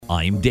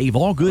I'm Dave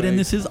Allgood, and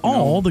this is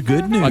all the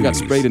good news. I got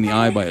sprayed in the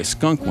eye by a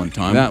skunk one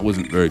time. That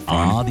wasn't very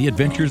fun. The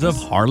adventures of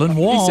Harlin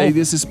Wall. They say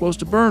this is supposed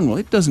to burn. Well,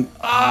 it doesn't.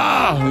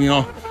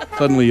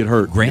 Suddenly it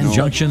hurt. Grand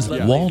Junction's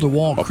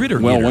wall-to-wall critter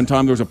Well, getter. one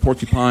time there was a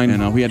porcupine,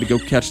 and we had to go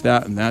catch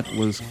that, and that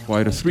was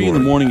quite a 3 in the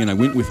morning, and I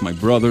went with my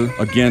brother,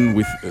 again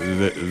with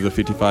the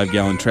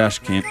 55-gallon trash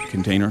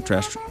container,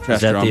 trash Is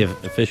that drum. the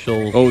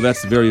official? Oh,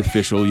 that's very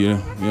official. You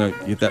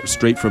get that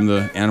straight from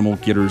the Animal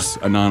Getters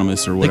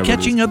Anonymous or The whatever.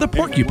 catching of the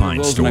porcupine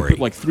And I story. put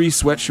like 3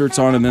 sweatshirts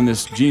on and then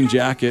this jean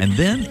jacket. And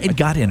then it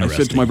got I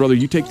interesting. said to my brother,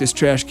 "You take this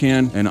trash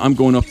can, and I'm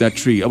going up that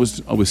tree." I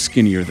was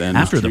skinnier then.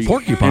 After the tree.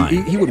 porcupine.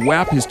 And he would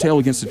whap his tail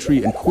against the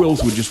tree, and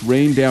quills would just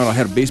rain down. I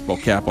had a baseball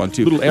cap on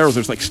too. Little arrows,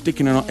 there's like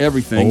sticking on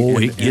everything. Oh,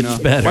 it gets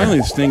better. Finally,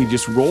 this thing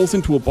just rolls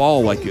into a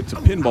ball like it's a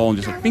pinball, and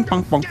just like bing,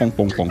 bong, bong, bong,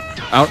 bong, bong,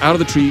 out of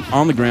the tree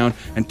on the ground,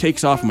 and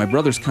takes off. And my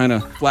brother's kind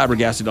of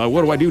flabbergasted. Oh,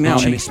 what do I do now?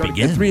 The And chase it started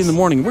begins. at 3 in the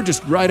morning. We're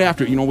just right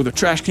after it, with a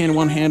trash can in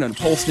one hand and a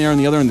pole snare in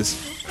the other, and this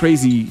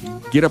crazy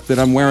get-up that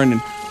I'm wearing,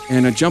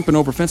 and jumping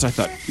over a fence. I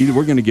thought either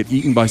we're going to get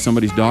eaten by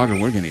somebody's dog or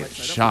we're going to get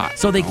shot.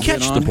 So they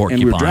catch the And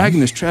porcupine. we're dragging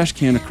this trash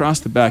can across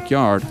the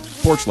backyard.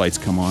 Porch lights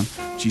come on.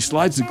 She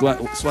slides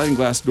the sliding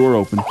glass door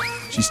open.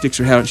 She sticks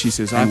her head out and she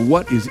says,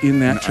 "What is in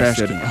that trash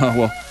can?" "Oh,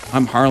 well,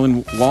 I'm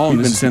Harlin Wall, and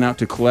this is sent out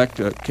to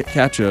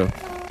catch a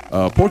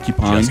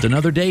porcupine." Just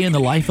another day in the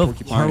life of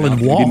Harlin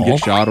He Wall. didn't get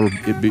shot or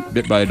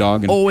bit by a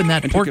dog. And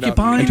that took it out-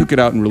 porcupine? and took it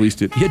out and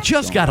released it. You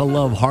just got to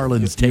love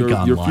Harlin's take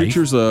on Your life.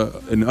 future's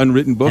an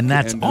unwritten book, And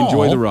that's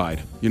enjoy all. the ride.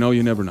 You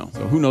never know.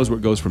 So who knows where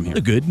it goes from here.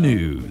 The good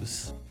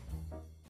news.